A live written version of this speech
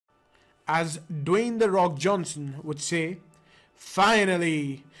As Dwayne "The Rock" Johnson would say,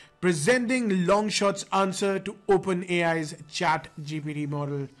 finally, presenting LongShot's answer to OpenAI's Chat GPT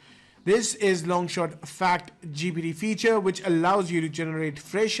model. This is LongShot Fact GPT feature, which allows you to generate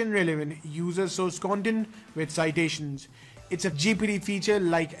fresh and relevant user source content with citations. It's a GPT feature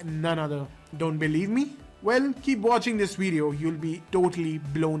like none other. Don't believe me? Well, keep watching this video. You'll be totally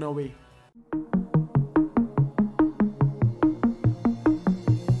blown away.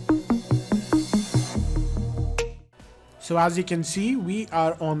 So as you can see, we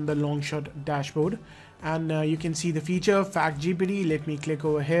are on the LongShot dashboard, and you can see the feature Fact GPT. Let me click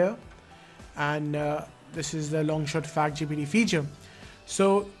over here, and this is the LongShot Fact GPT feature.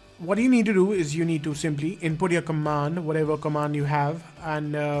 So what you need to do is you need to simply input your command, whatever command you have,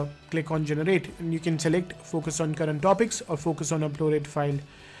 and click on generate, and you can select focus on current topics or focus on uploaded file,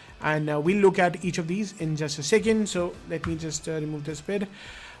 and we'll look at each of these in just a second. So let me just remove this bit.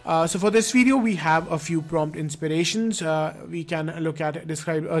 So for this video, we have a few prompt inspirations. We can look at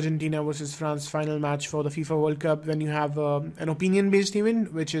describe Argentina versus France final match for the FIFA World Cup. Then you have an opinion-based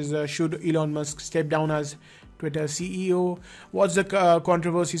event, which is should Elon Musk step down as Twitter CEO? What's the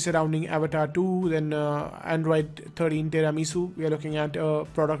controversy surrounding Avatar 2? Then Android 13 Tiramisu. We are looking at a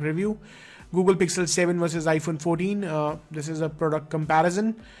product review. Google Pixel 7 versus iPhone 14. This is a product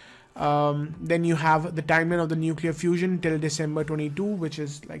comparison. Then you have the timeline of the nuclear fusion till December 22, which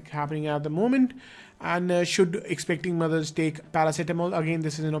is like happening at the moment. And should expecting mothers take paracetamol? Again,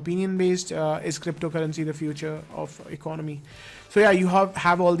 this is an opinion based. Is cryptocurrency the future of economy? So yeah, you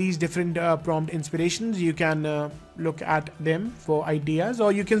have all these different prompt inspirations. You can look at them for ideas,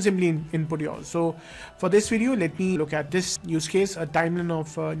 or you can simply input yours. So for this video, let me look at this use case, a timeline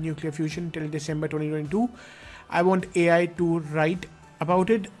of nuclear fusion till December 2022. I want AI to write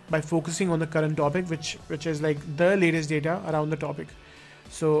about it by focusing on the current topic, which is like the latest data around the topic.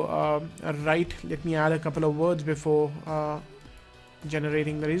 So write, let me add a couple of words before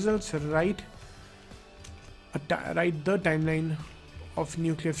generating the results. Write the timeline of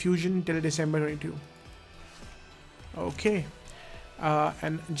nuclear fusion till December 22. Okay,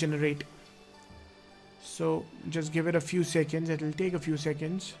 and generate. So just give it a few seconds. It will take a few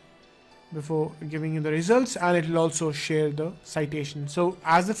seconds before giving you the results, and it will also share the citation. So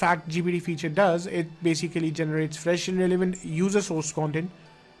as the Fact GPT feature does, it basically generates fresh and relevant user source content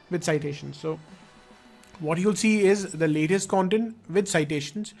with citations. So what you'll see is the latest content with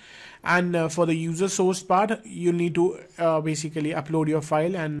citations, and for the user source part, you need to basically upload your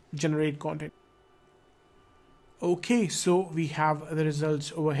file and generate content. Okay, so we have the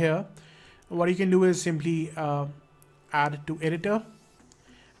results over here. What you can do is simply add to editor,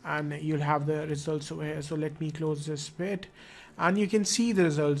 and you'll have the results over here. So let me close this bit, and you can see the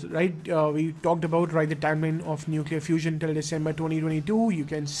results, right? We talked about the timeline of nuclear fusion till December 2022. You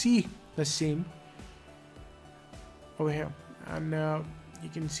can see the same over here, and you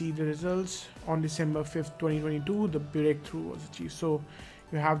can see the results on December 5th 2022. The breakthrough was achieved. So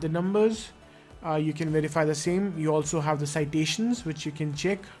you have the numbers. You can verify the same. You also have the citations, which you can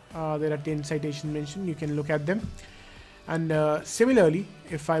check. There are 10 citations mentioned. You can look at them. And similarly,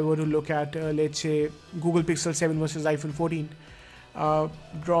 if I were to look at, let's say, Google Pixel 7 versus iPhone 14,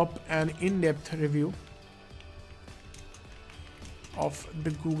 drop an in-depth review of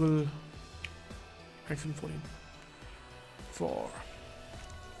the Google iPhone 14 4.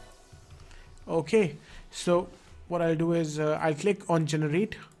 Okay, so what I'll do is I'll click on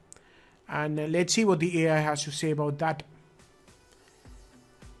generate, and let's see what the AI has to say about that.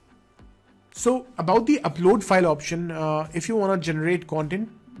 So about the upload file option, if you want to generate content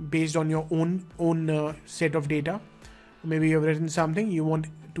based on your own set of data, maybe you have written something, you want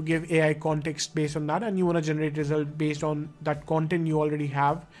to give AI context based on that, and you want to generate result based on that content you already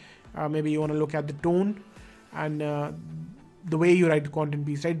have. Maybe you want to look at the tone and the way you write the content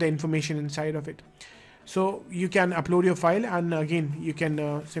piece, right? The information inside of it. So you can upload your file, and again, you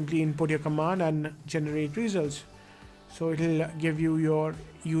can simply input your command and generate results. So it will give you your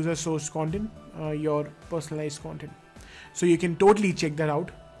user source content, your personalized content. So you can totally check that out.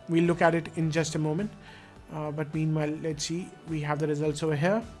 We'll look at it in just a moment. But meanwhile, let's see, we have the results over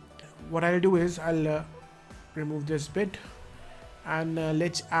here. What I'll do is I'll remove this bit, and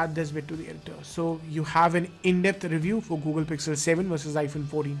let's add this bit to the editor. So you have an in-depth review for Google Pixel 7 versus iPhone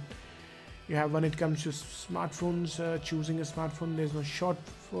 14. You have when it comes to smartphones, choosing a smartphone, there's no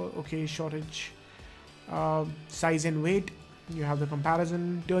shortage. Size and weight, you have the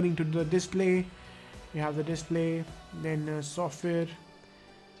comparison. Turning to the display, you have the display. Then software,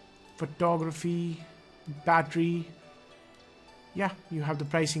 photography, battery. Yeah, you have the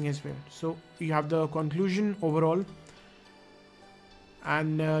pricing as well. So you have the conclusion overall.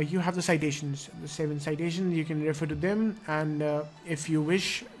 And you have the citations, the 7 citations. You can refer to them, and if you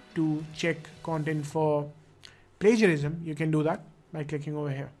wish to check content for plagiarism, you can do that by clicking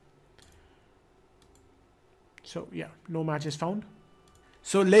over here. So yeah, no match is found.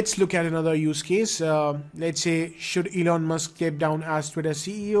 So let's look at another use case. Let's say, should Elon Musk step down as Twitter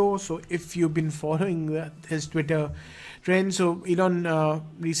CEO? So if you've been following his Twitter trend, so Elon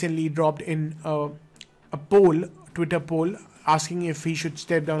recently dropped in a Twitter poll, asking if he should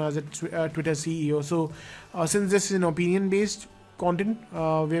step down as a Twitter CEO. So since this is an opinion-based content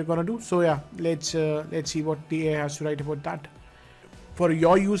we're gonna do, so yeah, let's see what the AI has to write about that. For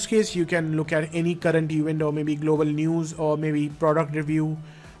your use case, you can look at any current event, or maybe global news, or maybe product review,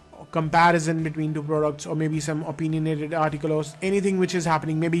 or comparison between 2 products, or maybe some opinionated article, or anything which is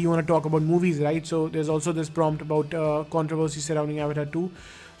happening. Maybe you want to talk about movies, right? So there's also this prompt about controversy surrounding Avatar 2.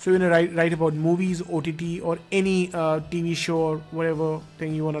 So you want to write about movies, OTT, or any TV show, or whatever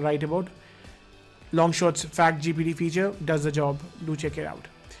thing you want to write about. LongShot's Fact GPT feature does the job. Do check it out.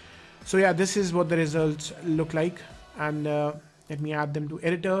 So yeah, this is what the results look like, and let me add them to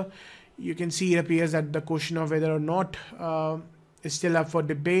editor. You can see it appears that the question of whether or not is still up for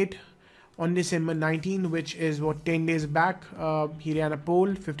debate. On December 19, which is what, 10 days back, he ran a poll.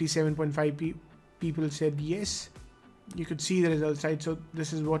 57.5 people said yes. You could see the results, right? So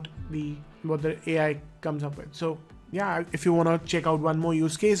this is what the AI comes up with. So yeah, if you want to check out one more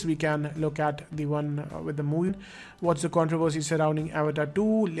use case, we can look at the one with the movie. What's the controversy surrounding Avatar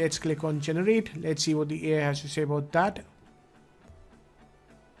 2? Let's click on generate. Let's see what the AI has to say about that.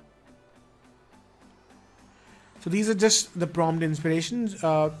 So these are just the prompt inspirations.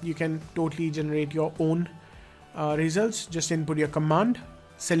 You can totally generate your own results. Just input your command,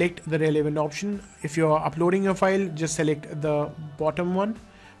 select the relevant option. If you're uploading your file, just select the bottom one,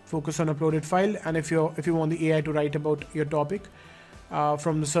 focus on uploaded file. And if you want the AI to write about your topic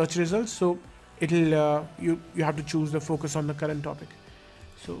from the search results, so it'll you have to choose the focus on the current topic.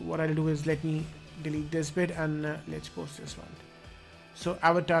 So what I'll do is, let me delete this bit, and let's post this one. So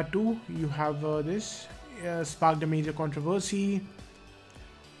Avatar 2, you have this. Sparked a major controversy,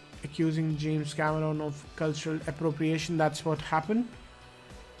 accusing James Cameron of cultural appropriation. That's what happened.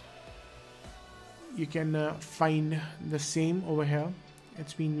 You can find the same over here.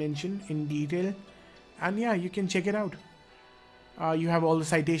 It's been mentioned in detail, and yeah, you can check it out. You have all the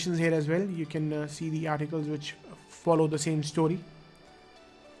citations here as well. You can see the articles which follow the same story.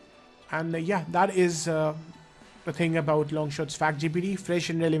 And yeah, that is the thing about LongShot's Fact GPT, fresh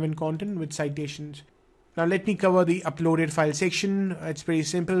and relevant content with citations. Now let me cover the uploaded file section. It's pretty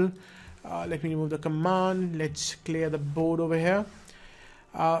simple. Let me remove the command. Let's clear the board over here.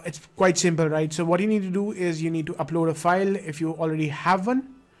 It's quite simple, right? So what you need to do is, you need to upload a file if you already have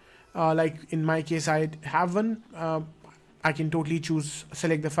one. Like in my case, I have one. I can totally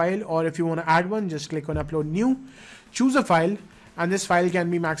select the file, or if you want to add one, just click on upload new, choose a file, and this file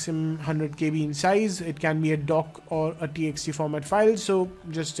can be maximum 100 KB in size. It can be a doc or a TXT format file. So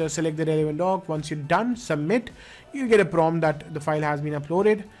just select the relevant doc. Once you're done, submit. You get a prompt that the file has been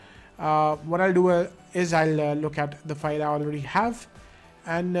uploaded. What I'll do is I'll look at the file I already have,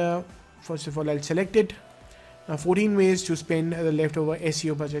 and first of all, I'll select it. 14 ways to spend the leftover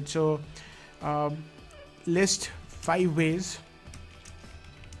SEO budget. So list 5 ways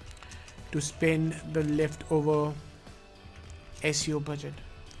to spend the leftover SEO budget.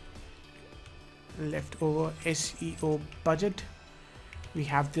 Leftover SEO budget. We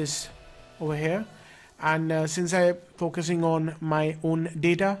have this over here, and since I'm focusing on my own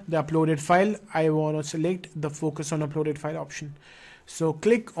data, the uploaded file, I want to select the focus on uploaded file option. So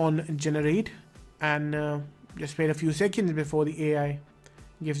click on generate, and just wait a few seconds before the AI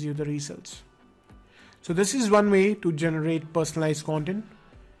gives you the results. So this is one way to generate personalized content,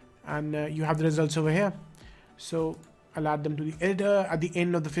 and you have the results over here. So I'll add them to the editor. At the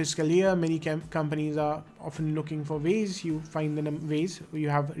end of the fiscal year, many companies are often looking for ways. You find the ways. You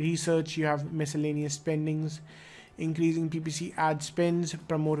have research, you have miscellaneous spendings, increasing PPC ad spends,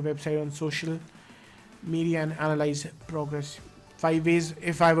 promote a website on social media, and analyze progress. 5 ways.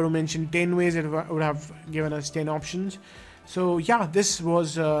 If I were to mention 10 ways, it would have given us 10 options. So yeah, this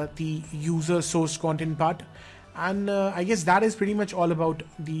was the user source content part. And I guess that is pretty much all about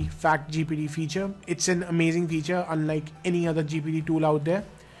the Fact GPT feature. It's an amazing feature, unlike any other GPT tool out there.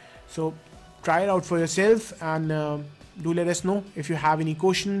 So try it out for yourself, and do let us know if you have any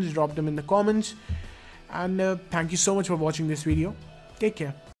questions. Drop them in the comments. And thank you so much for watching this video. Take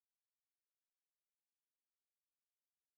care.